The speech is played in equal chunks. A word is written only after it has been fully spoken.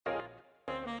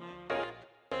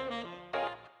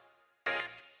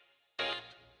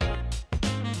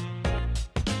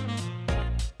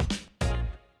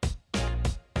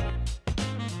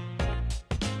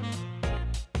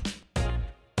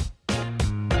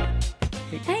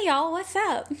Hey y'all, what's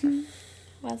up?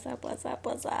 What's up?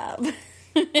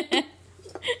 Hey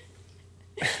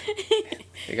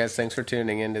guys, thanks for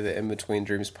tuning into the In Between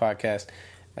Dreams podcast.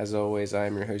 As always, I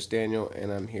am your host Daniel,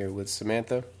 and I'm here with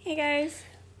Samantha. Hey guys.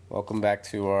 Welcome back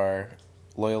to our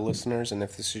loyal listeners, and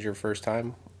if this is your first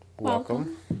time,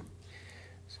 welcome.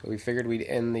 So we figured we'd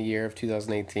end the year of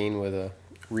 2018 with a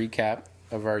recap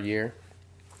of our year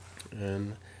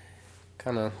and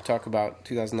kind of talk about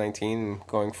 2019 and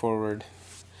going forward.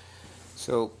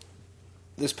 So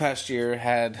this past year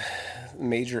had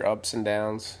major ups and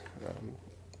downs.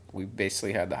 We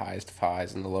basically had the highest of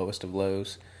highs and the lowest of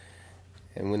lows.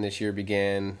 And when this year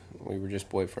began, we were just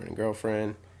boyfriend and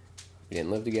girlfriend. We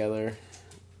didn't live together,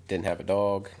 didn't have a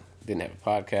dog, didn't have a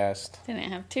podcast. Didn't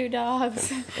have 2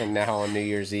 dogs. And now on New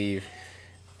Year's Eve,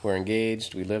 we're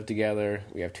engaged, we live together,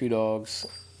 we have 2 dogs,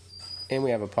 and we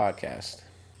have a podcast.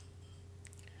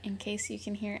 In case you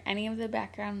can hear any of the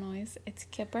background noise, it's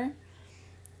Kipper.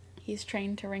 He's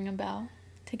trained to ring a bell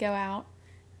to go out,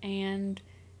 and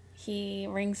he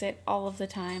rings it all of the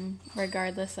time,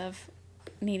 regardless of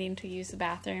needing to use the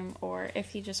bathroom or if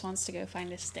he just wants to go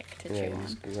find a stick to chew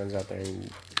on. He runs out there and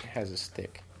has a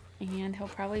stick. And he'll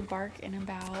probably bark in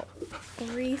about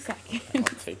 3 seconds. I'll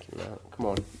take him out. Come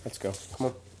on, let's go. Come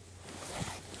on.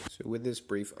 So with this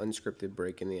brief unscripted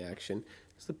break in the action,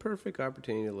 it's the perfect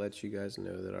opportunity to let you guys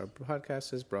know that our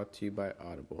podcast is brought to you by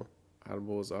Audible.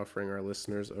 Audible is offering our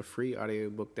listeners a free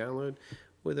audiobook download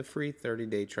with a free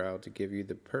 30-day trial to give you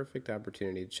the perfect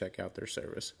opportunity to check out their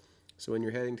service. So when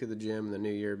you're heading to the gym in the new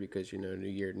year because you know new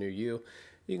year, new you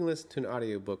can listen to an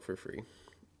audiobook for free.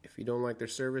 If you don't like their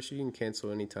service, you can cancel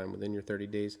anytime within your 30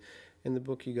 days, and the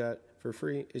book you got for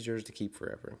free is yours to keep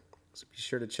forever. So be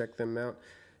sure to check them out.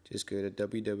 Just go to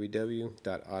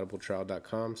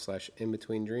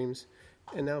www.audibletrial.com/inbetweendreams.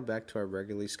 And now back to our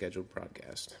regularly scheduled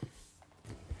podcast.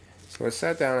 So I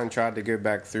sat down and tried to go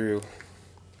back through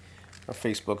our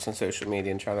Facebooks and social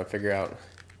media and try to figure out,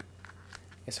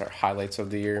 our highlights of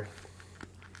the year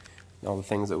and all the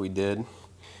things that we did.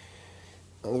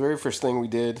 The very first thing we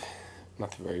did,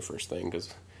 not the very first thing,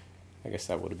 because I guess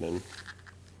that would have been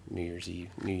New Year's Eve,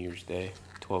 New Year's Day,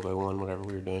 12:01, whatever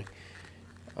we were doing.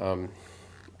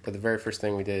 But the very first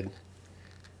thing we did,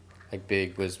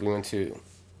 big, was we went to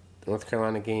the North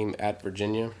Carolina game at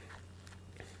Virginia.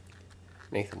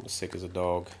 Nathan was sick as a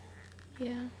dog.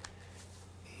 Yeah.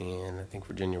 And I think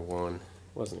Virginia won. It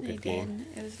wasn't a good game.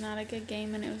 It was not a good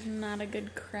game, and it was not a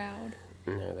good crowd.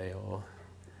 No, they all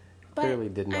clearly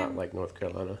did not like North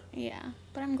Carolina. Yeah,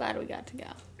 but I'm glad we got to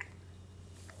go.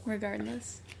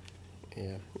 Regardless.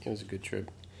 Yeah, it was a good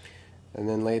trip. And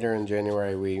then later in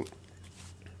January, we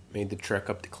made the trek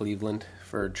up to Cleveland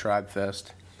for Tribe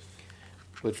Fest,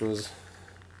 which was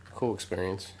a cool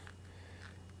experience.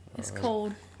 It's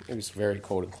cold. It was very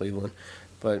cold in Cleveland,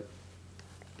 but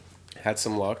had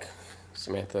some luck.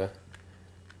 Samantha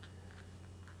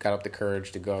got up the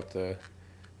courage to go up to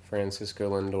Francisco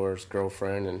Lindor's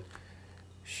girlfriend, and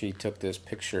she took this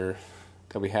picture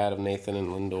that we had of Nathan and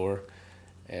Lindor,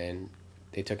 and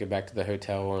they took it back to the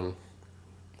hotel, and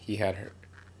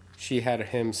she had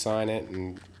him sign it,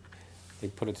 and they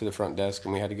put it to the front desk,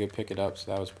 and we had to go pick it up,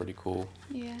 so that was pretty cool.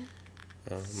 Yeah.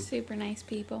 Super nice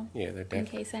people. Yeah, they're definitely. In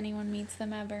case anyone meets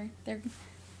them ever. They're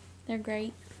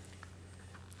great.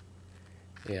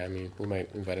 Yeah, I mean, we might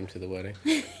invite them to the wedding.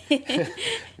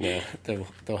 No,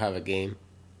 they'll have a game.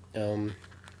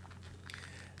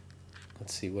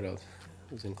 Let's see, what else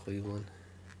was in Cleveland?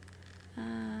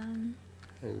 And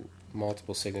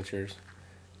multiple signatures.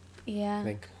 Yeah. I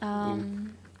think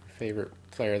favorite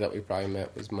player that we probably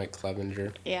met was Mike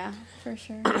Clevenger. Yeah, for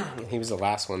sure. He was the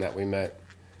last one that we met.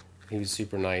 He was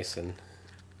super nice and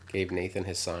gave Nathan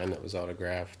his sign that was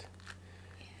autographed.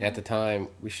 Yeah. At the time,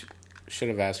 we should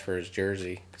have asked for his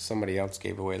jersey. Somebody else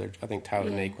gave away I think Tyler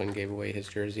Naquin gave away his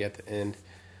jersey at the end.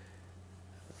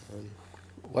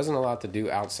 Wasn't a lot to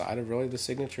do outside of really the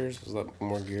signatures. It was a lot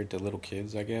more geared to little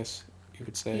kids, I guess you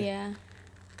would say. Yeah.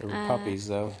 There were puppies,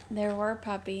 though. There were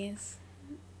puppies.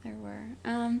 There were.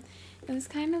 It was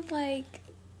kind of like,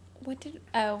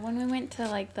 when we went to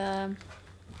the,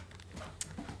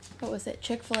 what was it,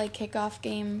 Chick-fil-A kickoff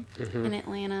game in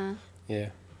Atlanta. Yeah.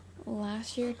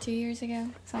 Last year, 2 years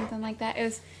ago, something like that. It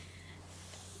was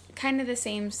kind of the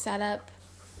same setup,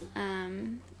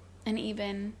 and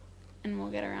we'll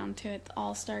get around to it, the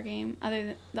All-Star game.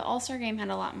 The All-Star game had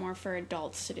a lot more for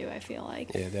adults to do, I feel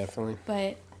like. Yeah, definitely.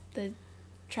 But the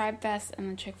Tribe Fest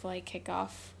and the Chick-fil-A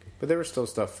kickoff. But there was still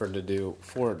stuff to do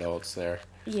for adults there.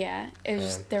 Yeah,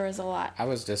 there was a lot. I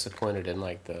was disappointed in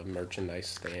the merchandise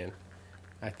stand.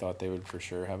 I thought they would for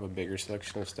sure have a bigger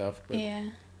selection of stuff. But yeah,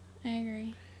 I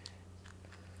agree.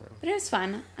 But it was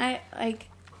fun.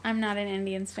 I'm not an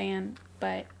Indians fan,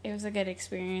 but it was a good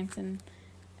experience, and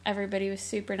everybody was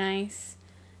super nice.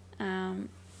 It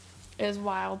was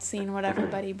wild seeing what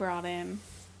everybody brought in.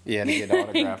 Yeah, to get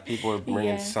autographed. People were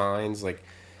bringing Yeah. signs, like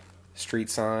street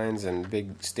signs and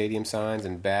big stadium signs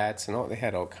and bats, and they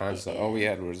had all kinds of stuff. All we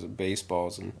had was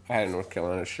baseballs, and I had a North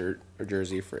Carolina shirt or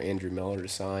jersey for Andrew Miller to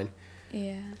sign.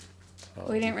 Yeah.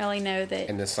 We didn't really know that.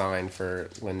 And the sign for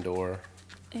Lindor.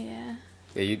 Yeah.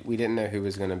 Yeah, we didn't know who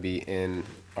was going to be in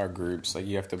our groups. Like,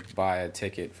 you have to buy a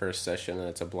ticket for a session, and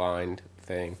it's a blind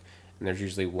thing. And there's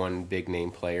usually one big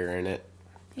name player in it.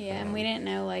 Yeah, and we didn't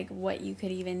know, like, what you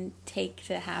could even take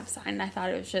to have signed. I thought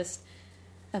it was just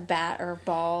a bat or a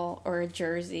ball or a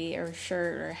jersey or a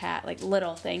shirt or a hat, like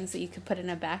little things that you could put in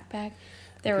a backpack.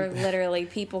 There were literally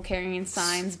people carrying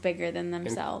signs bigger than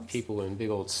themselves. And people in big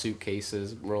old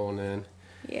suitcases rolling in.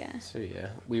 Yeah. So, yeah,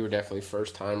 we were definitely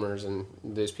first-timers, and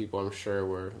those people, I'm sure,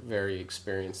 were very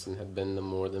experienced and had been to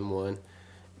more than one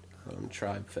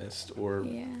Tribe Fest or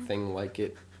thing like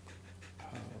it.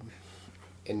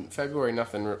 In February,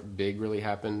 nothing big really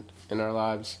happened in our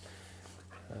lives.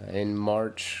 In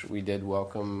March, we did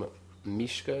welcome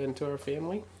Mishka into our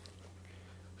family.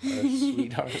 Our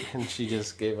sweetheart, and she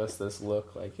just gave us this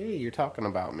look like, hey, you're talking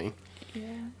about me.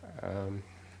 Yeah.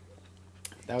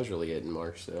 That was really it in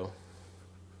March, though.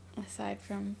 Aside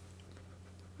from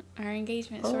our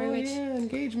engagement story, which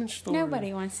engagement story.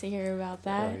 nobody wants to hear about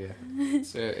that. Oh, yeah.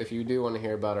 So if you do want to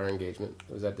hear about our engagement,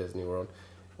 it was at Disney World.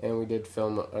 And we did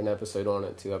film an episode on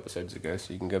it 2 episodes ago,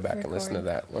 so you can go back and listen to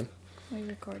that one. We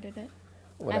recorded it.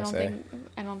 What'd I say?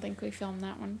 I don't think we filmed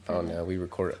that one. No, we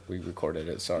recorded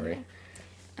it, sorry.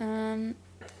 Yeah.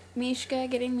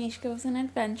 Getting Mishka was an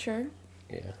adventure.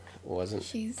 Yeah, it wasn't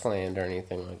planned or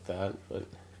anything like that, but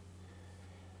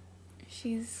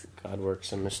God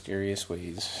works in mysterious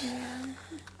ways. Yeah,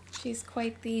 she's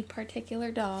quite the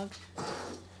particular dog,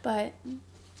 but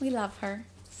we love her,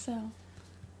 so.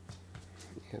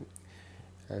 Yep.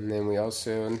 And then we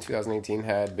also, in 2018,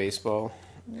 had baseball.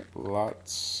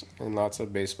 Lots and lots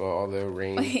of baseball, although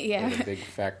rain was a big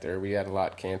factor. We had a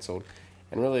lot canceled.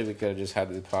 And really, we could have just had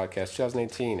the podcast.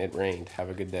 2018, it rained. Have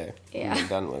a good day. Yeah. We're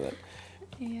done with it.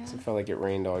 Yeah. So it felt like it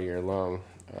rained all year long.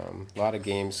 A lot of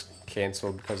games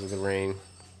canceled because of the rain.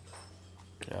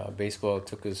 Baseball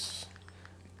took us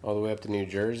all the way up to New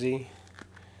Jersey,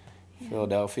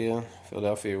 Philadelphia.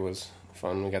 Philadelphia was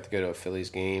fun. We got to go to a Phillies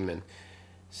game and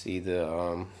see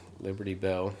the Liberty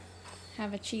Bell.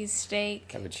 Have a cheesesteak.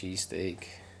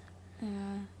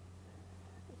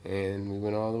 And we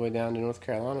went all the way down to North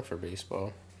Carolina for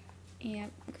baseball.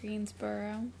 Yep,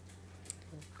 Greensboro.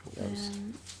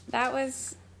 That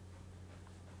was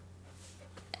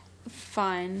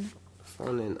fun.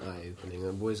 Fun and eye-opening.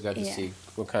 The boys got to see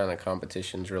what kind of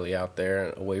competition's really out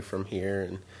there away from here,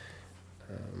 and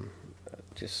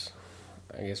just,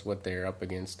 I guess, what they're up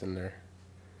against in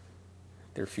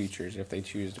their futures if they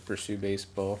choose to pursue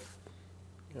baseball.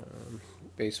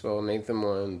 Baseball, Nathan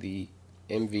won the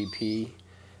MVP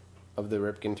of the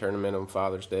Ripken tournament on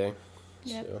Father's Day.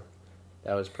 Yep. So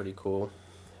that was pretty cool.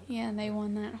 Yeah, they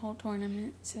won that whole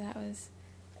tournament, so it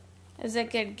was a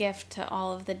good gift to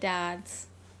all of the dads.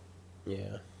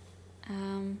 Yeah.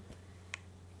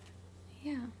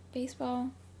 Yeah,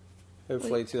 baseball.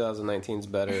 Hopefully 2019's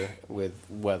better with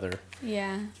weather.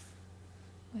 Yeah,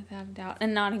 without a doubt.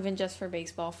 And not even just for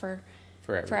baseball, for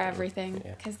everything.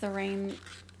 Because the rain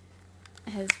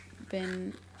has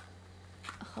been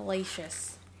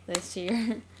hellacious this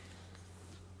year.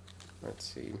 Let's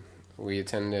see. We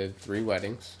attended 3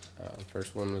 weddings.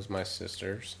 First one was my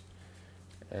sister's.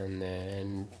 And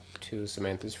then 2 of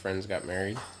Samantha's friends got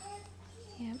married.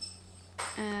 Yep.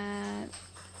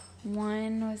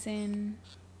 One was in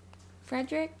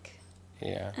Frederick.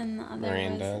 Yeah. And the other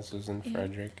Miranda's was in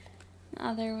Frederick. The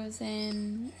other was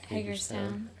in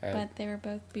Hagerstown. But they were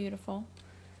both beautiful.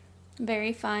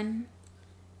 Very fun.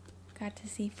 Got to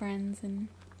see friends and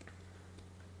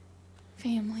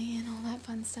family and all that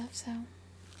fun stuff, so.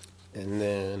 And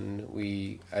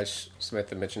then as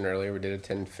Samantha mentioned earlier, we did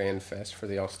attend Fan Fest for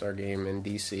the All-Star Game in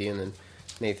D.C., and then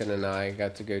Nathan and I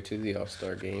got to go to the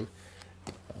All-Star Game.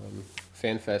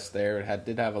 Fan Fest there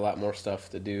did have a lot more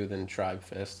stuff to do than Tribe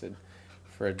Fest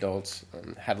for adults.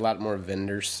 Had a lot more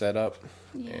vendors set up,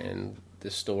 and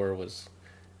the store was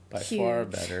by far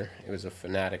better. It was a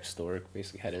Fanatic store. It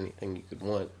basically had anything you could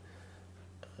want,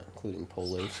 including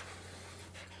polos.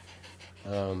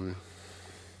 Let's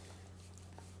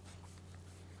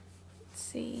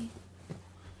see.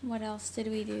 What else did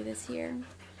we do this year?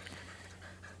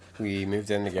 We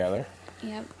moved in together.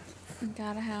 Yep.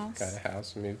 Got a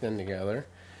house. Moved in together.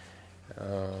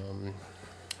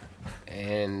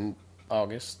 And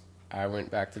August, I went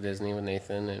back to Disney with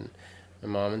Nathan and my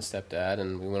mom and stepdad,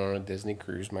 and we went on a Disney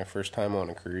cruise, my first time on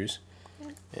a cruise.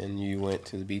 Yep. And you went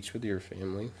to the beach with your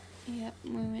family. Yep,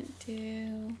 we went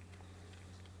to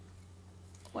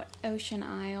Ocean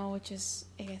Isle, which is,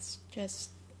 I guess, just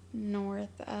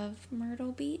north of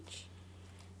Myrtle Beach.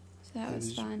 So that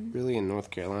was fun. Really in North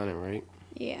Carolina, right?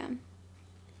 Yeah.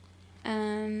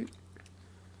 And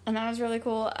that was really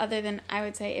cool, other than, I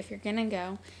would say, if you're gonna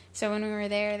go. So when we were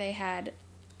there, they had,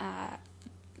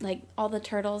 all the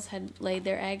turtles had laid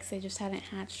their eggs. They just hadn't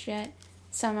hatched yet.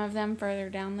 Some of them further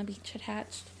down the beach had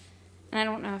hatched. And I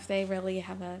don't know if they really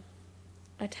have a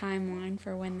timeline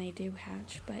for when they do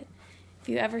hatch. But if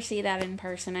you ever see that in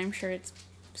person, I'm sure it's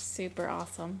super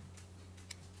awesome.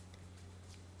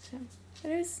 So,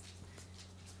 but it was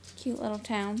a cute little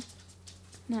town.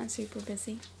 Not super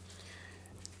busy.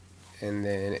 And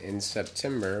then in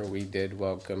September, we did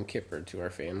welcome Kipper to our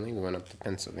family. We went up to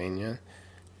Pennsylvania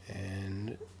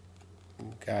and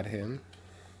got him.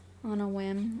 On a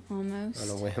whim, almost.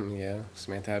 On a whim, yeah.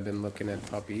 Samantha had been looking at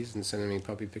puppies and sending me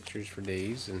puppy pictures for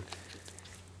days, and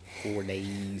 4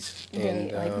 days.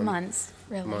 And, months,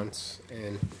 really. Months.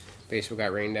 And baseball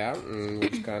got rained out, and we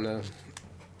just kind of,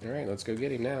 all right, let's go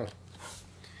get him now.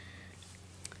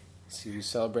 So we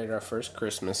celebrated our first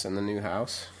Christmas in the new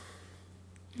house.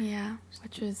 Yeah,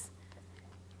 it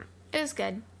was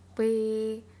good.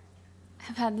 We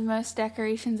have had the most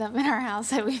decorations up in our house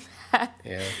that we've had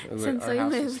since we moved in. Our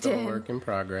house is still a work in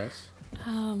progress.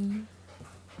 And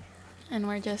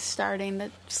we're just starting to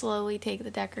slowly take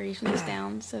the decorations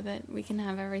down so that we can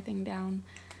have everything down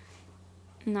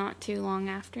not too long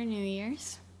after New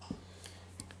Year's.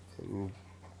 And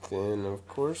then, of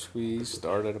course, we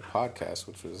started a podcast,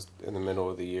 which was in the middle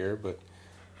of the year, but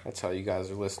that's how you guys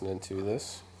are listening to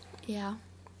this. Yeah.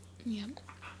 Yep.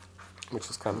 Which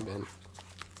has kind of been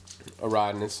a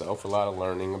ride in itself. A lot of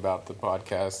learning about the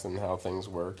podcast and how things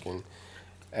work and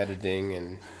editing,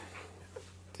 and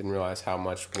didn't realize how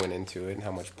much went into it and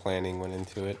how much planning went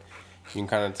into it. You can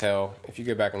kind of tell, if you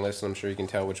go back and listen, I'm sure you can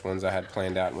tell which ones I had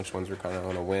planned out and which ones were kind of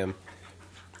on a whim.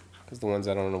 Because the ones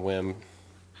that are on a whim,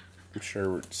 I'm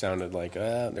sure sounded like,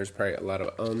 there's probably a lot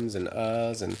of ums and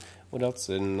uhs and what else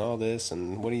and all this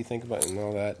and what do you think about it and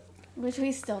all that. Which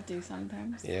we still do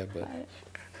sometimes. Yeah, but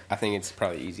I think it's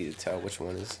probably easy to tell which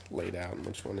one is laid out and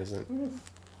which one isn't. Mm.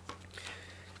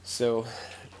 So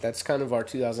that's kind of our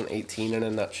 2018 in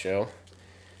a nutshell.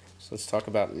 So let's talk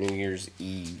about New Year's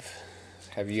Eve.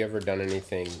 Have you ever done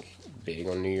anything big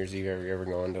on New Year's Eve? Have you ever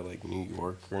gone to like New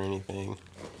York or anything?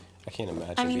 I can't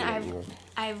imagine being in New York.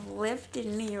 I've lived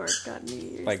in New York on New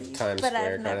Year's Eve. Like Times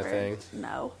Square kind of thing?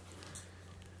 No.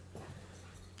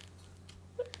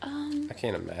 I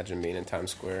can't imagine being in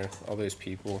Times Square. All those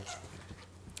people.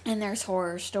 And there's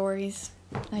horror stories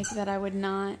like that I would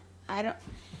not. I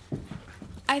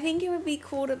think it would be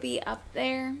cool to be up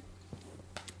there,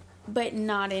 but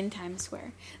not in Times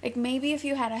Square. Like maybe if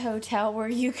you had a hotel where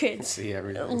you could see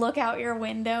everything, look out your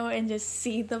window and just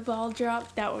see the ball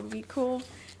drop, that would be cool.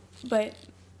 But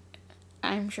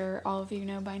I'm sure all of you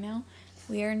know by now,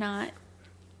 we are not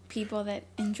people that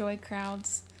enjoy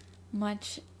crowds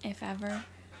much, if ever.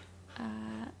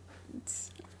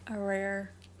 It's a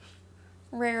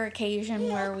rare occasion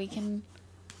where we can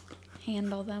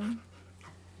handle them.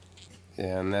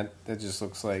 Yeah, and that just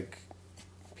looks like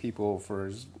people for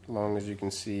as long as you can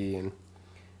see. And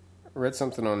I read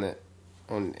something on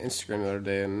Instagram the other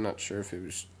day, and I'm not sure if it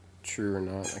was true or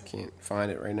not. I can't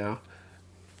find it right now.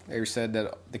 They said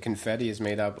that the confetti is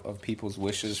made up of people's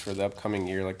wishes for the upcoming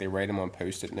year. Like they write them on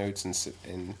Post-it notes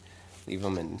and leave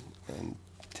them in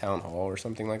town hall or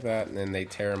something like that, and then they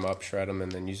tear them up, shred them,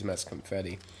 and then use them as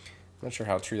confetti. I'm not sure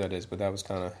how true that is, but that was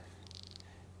kind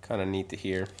of neat to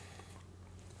hear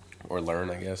or learn,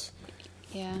 I guess.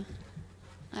 Yeah.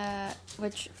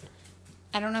 Which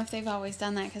I don't know if they've always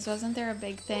done that, because wasn't there a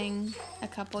big thing a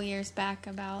couple years back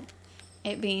about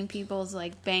it being people's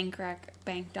like bank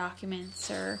documents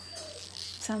or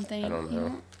something? I don't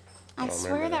know. I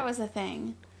swear that was a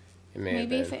thing. It may have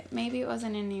been. Maybe it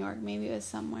wasn't in New York. Maybe it was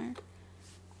somewhere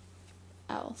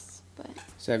else. But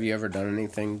so have you ever done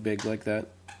anything big like that,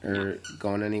 or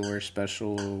gone anywhere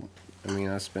special? I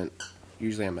mean,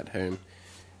 usually I'm at home.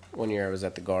 One year I was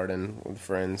at the Garden with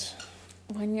friends.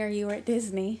 One year you were at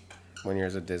Disney. 1 year I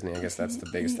was at Disney. I guess that's the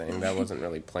biggest thing. That wasn't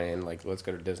really planned. Like, let's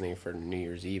go to Disney for New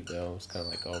Year's Eve, though. It was kind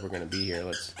of like, oh, we're going to be here.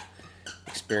 Let's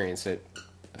experience it.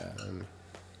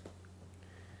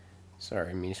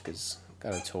 Sorry, Mishka's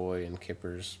got a toy and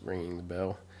Kipper's ringing the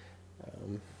bell.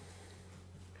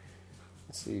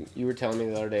 Let's see. You were telling me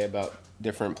the other day about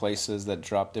different places that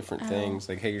drop different things.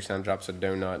 Like Hagerstown drops a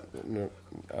donut. New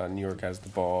York has the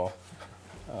ball.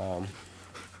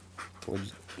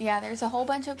 Yeah, there's a whole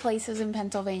bunch of places in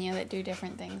Pennsylvania that do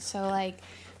different things. So, like,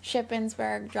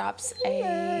 Shippensburg drops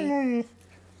a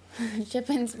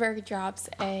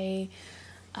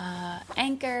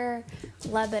anchor.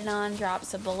 Lebanon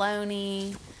drops a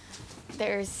bologna.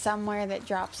 There's somewhere that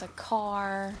drops a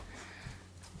car.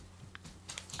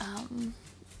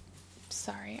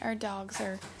 Sorry, our dogs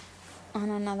are on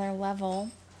another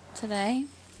level today.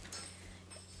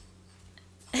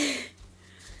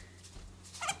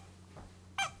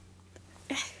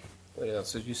 What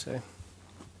else did you say?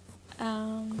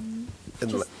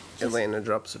 Atlanta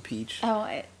drops a peach.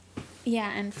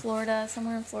 Yeah, and Florida,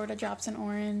 somewhere in Florida drops an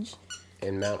orange.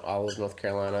 And Mount Olive, North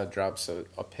Carolina drops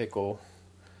a pickle.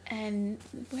 And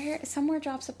somewhere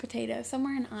drops a potato.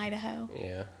 Somewhere in Idaho.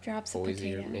 Yeah. Drops Boise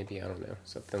a potato. Or maybe, I don't know,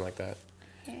 something like that.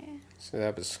 Yeah. So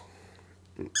that was...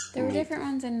 There were different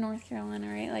ones in North Carolina,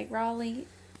 right? Like Raleigh.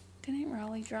 Didn't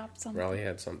Raleigh drop something? Raleigh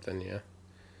had something, yeah.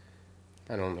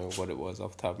 I don't know what it was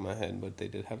off the top of my head, but they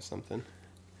did have something.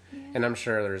 Yeah. And I'm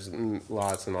sure there's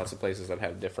lots and lots of places that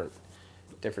have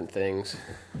different things.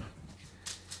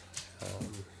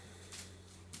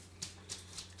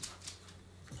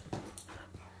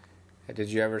 Did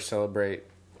you ever celebrate,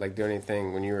 like, do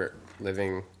anything when you were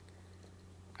living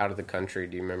out of the country?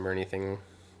 Do you remember anything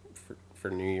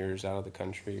for New Year's out of the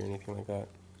country or anything like that?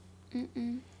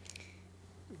 Mm-mm.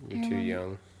 You're too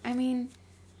young. I mean,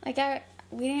 like,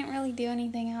 we didn't really do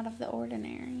anything out of the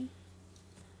ordinary.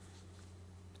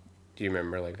 Do you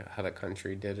remember, like, how the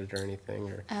country did it or anything?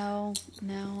 Or? Oh,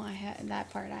 no, that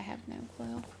part I have no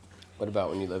clue. What about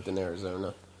when you lived in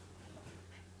Arizona?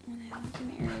 When I lived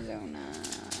in Arizona,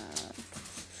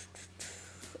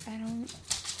 I don't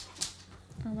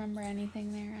remember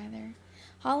anything there either.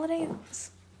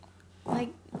 Holidays, like,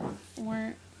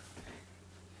 weren't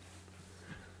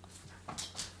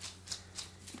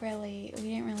really, we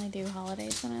didn't really do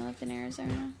holidays when I lived in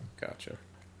Arizona. Gotcha.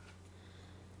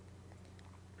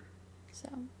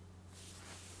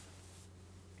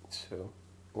 So,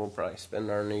 we'll probably spend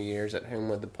our New Year's at home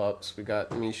with the pups. We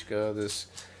got Mishka this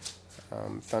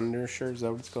thunder shirt, is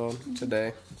that what it's called,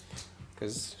 today?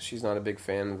 Because she's not a big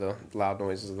fan of the loud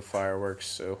noises of the fireworks,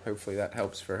 so hopefully that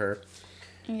helps for her.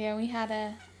 Yeah, we had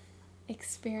a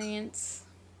experience,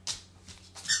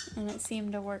 and it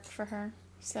seemed to work for her.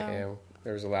 So yeah,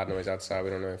 there was a loud noise outside.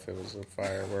 We don't know if it was a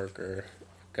firework or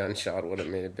gunshot, what it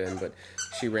may have been, but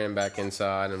she ran back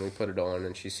inside, and we put it on,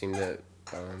 and she seemed to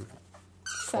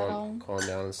calm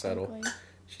down and settle. Quickly.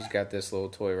 She's got this little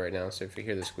toy right now, so if you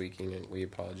hear the squeaking, we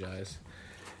apologize.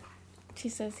 She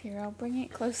says, here, I'll bring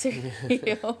it closer to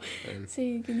you so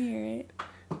you can hear it.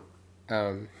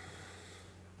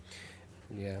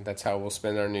 Yeah, that's how we'll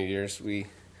spend our New Year's. We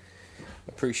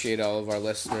appreciate all of our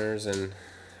listeners, and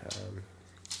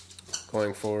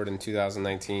going forward in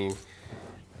 2019,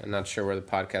 I'm not sure where the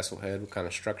podcast will head, what kind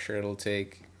of structure it'll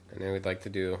take. I know we'd like to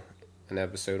do an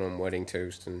episode on wedding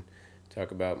toast and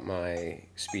talk about my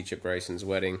speech at Bryson's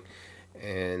wedding,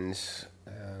 and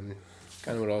kind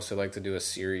of would also like to do a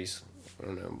series, I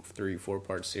don't know, 3-4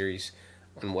 part series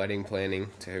on wedding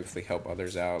planning to hopefully help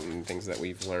others out and things that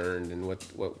we've learned and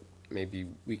what maybe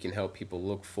we can help people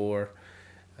look for,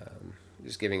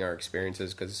 just giving our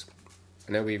experiences, because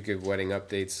I know we've given wedding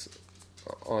updates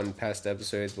on past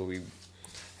episodes, but we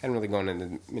hadn't really gone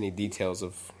into many details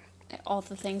of all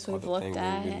the things we've looked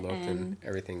at and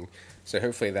everything. So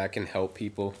hopefully that can help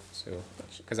people. So,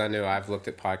 because I know I've looked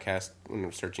at podcasts when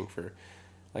I'm searching for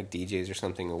like DJs or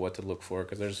something, or what to look for,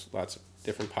 because there's lots of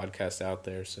different podcasts out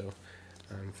there. So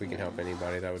if we can help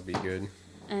anybody, that would be good.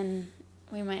 And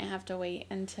we might have to wait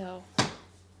until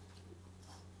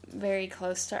very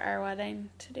close to our wedding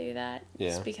to do that. Yeah.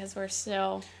 Just because we're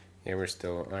still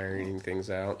ironing things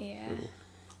out. Yeah.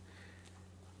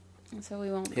 So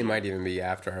we won't. It might even be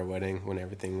after our wedding,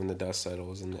 when the dust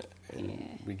settles and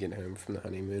we get home from the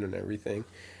honeymoon and everything.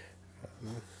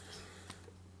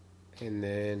 And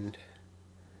then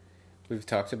we've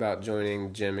talked about joining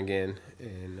the gym again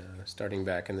and starting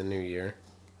back in the new year.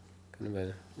 Kind of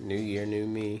a new year, new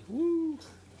me. Woo!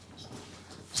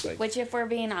 Which, if we're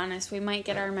being honest, we might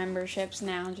get our memberships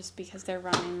now just because they're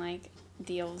running like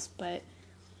deals, but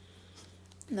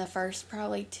the first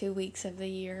probably 2 weeks of the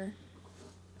year,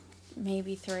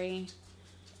 maybe 3,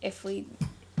 if we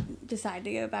decide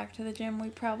to go back to the gym, we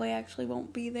probably actually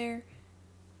won't be there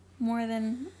more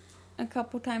than a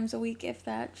couple times a week, if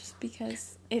that, just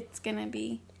because it's gonna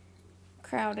be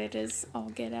crowded as all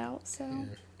get out. So,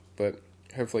 but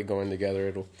hopefully going together,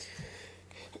 it'll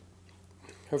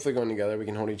hopefully going together we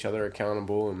can hold each other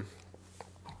accountable, and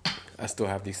I still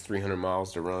have these 300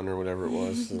 miles to run or whatever it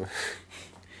was. So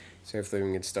hopefully we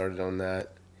can get started on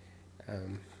that.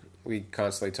 We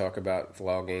constantly talk about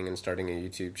vlogging and starting a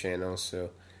YouTube channel, so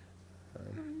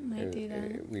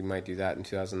we might do that in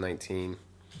 2019.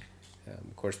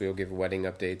 Of course, we will give wedding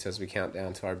updates as we count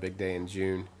down to our big day in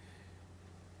June.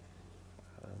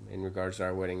 In regards to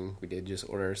our wedding, we did just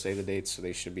order our save the dates, so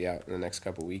they should be out in the next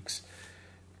couple weeks.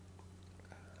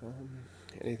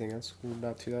 Anything else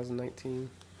about 2019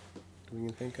 we can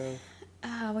think of?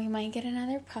 We might get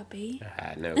another puppy.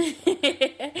 No.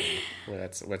 Well,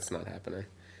 what's not happening.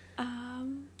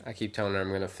 I keep telling her I'm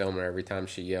going to film her every time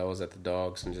she yells at the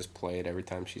dogs and just play it every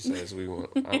time she says we're going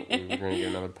to get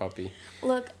another puppy.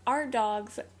 Look, our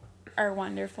dogs are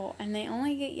wonderful, and they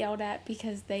only get yelled at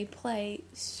because they play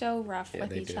so rough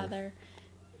with each other.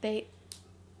 Is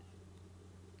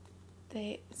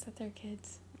that their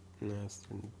kids? No,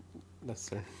 that's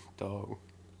their dog.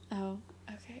 Oh,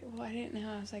 okay. Well, I didn't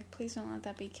know. I was like, please don't let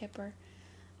that be Kipper.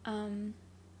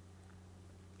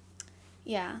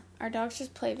 Yeah, our dogs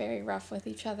just play very rough with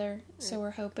each other, so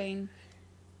we're hoping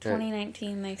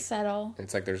 2019 they settle.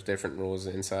 It's like there's different rules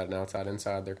inside and outside.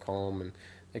 Inside they're calm and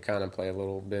they kind of play a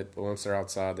little bit, but once they're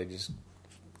outside they just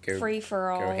go free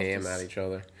for all. Go ham at each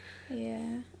other.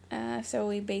 Yeah. So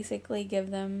we basically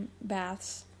give them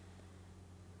baths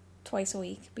twice a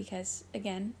week because,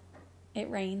 again, it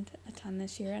rained a ton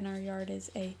this year and our yard is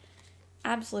a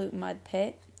absolute mud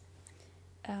pit.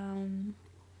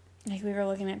 Like, we were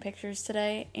looking at pictures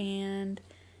today, and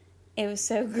it was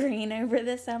so green over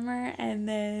the summer, and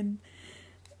then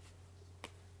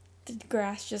the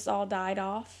grass just all died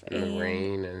off. And the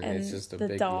rain, and it's just a big mud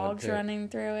pit. The dogs running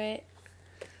through it.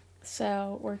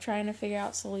 So, we're trying to figure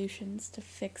out solutions to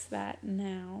fix that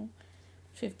now.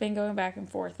 Which we've been going back and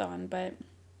forth on, but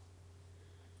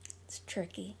it's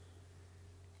tricky.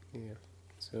 Yeah.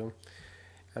 So,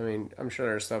 I mean, I'm sure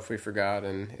there's stuff we forgot,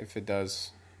 and if it does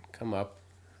come up,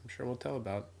 I'm sure we'll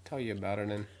tell you about it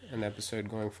in an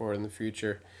episode going forward in the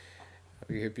future.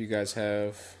 We hope you guys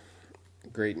have a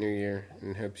great new year,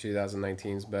 and hope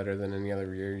 2019 is better than any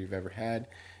other year you've ever had,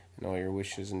 and all your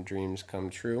wishes and dreams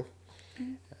come true.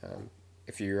 Mm-hmm.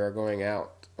 If you are going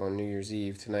out on New Year's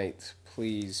Eve tonight,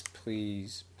 please be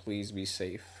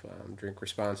safe. Drink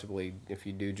responsibly. If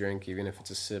you do drink, even if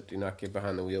it's a sip, do not get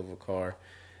behind the wheel of a car.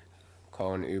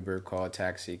 Call an Uber, call a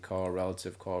taxi, call a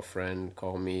relative, call a friend,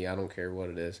 call me. I don't care what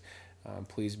it is.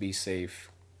 Please be safe.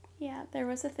 Yeah, there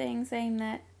was a thing saying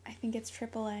that, I think it's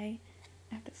AAA.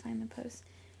 I have to find the post.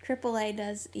 AAA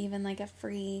does even like a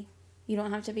free, you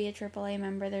don't have to be a AAA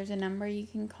member. There's a number you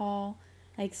can call,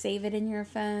 like save it in your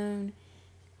phone.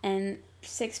 And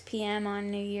 6 p.m.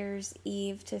 on New Year's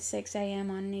Eve to 6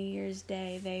 a.m. on New Year's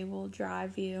Day, they will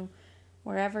drive you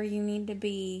wherever you need to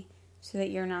be, so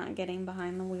that you're not getting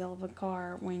behind the wheel of a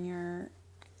car when you're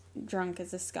drunk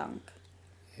as a skunk.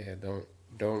 Yeah,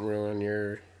 don't ruin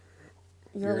your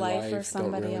life or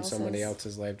somebody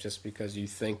else's life just because you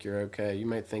think you're okay. You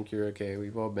might think you're okay.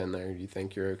 We've all been there. You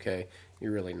think you're okay.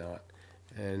 You're really not.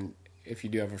 And if you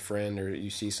do have a friend or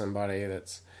you see somebody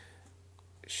that's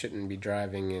shouldn't be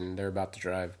driving and they're about to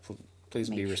drive, please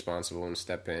be responsible and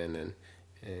step in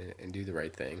and do the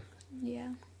right thing.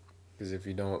 Yeah. Because if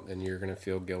you don't, then you're going to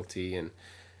feel guilty and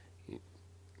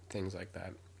things like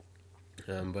that.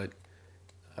 But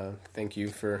thank you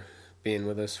for being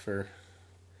with us for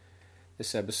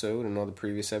this episode and all the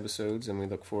previous episodes, and we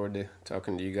look forward to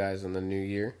talking to you guys in the new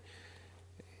year.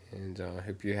 And I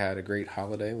hope you had a great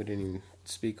holiday. We didn't even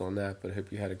speak on that, but I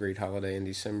hope you had a great holiday in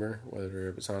December, whether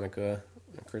it was Hanukkah,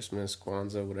 Christmas,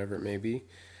 Kwanzaa, whatever it may be.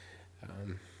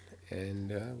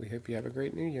 And we hope you have a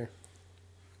great new year.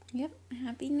 Yep.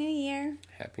 Happy New Year.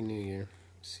 Happy New Year.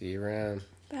 See you around.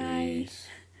 Bye. Peace.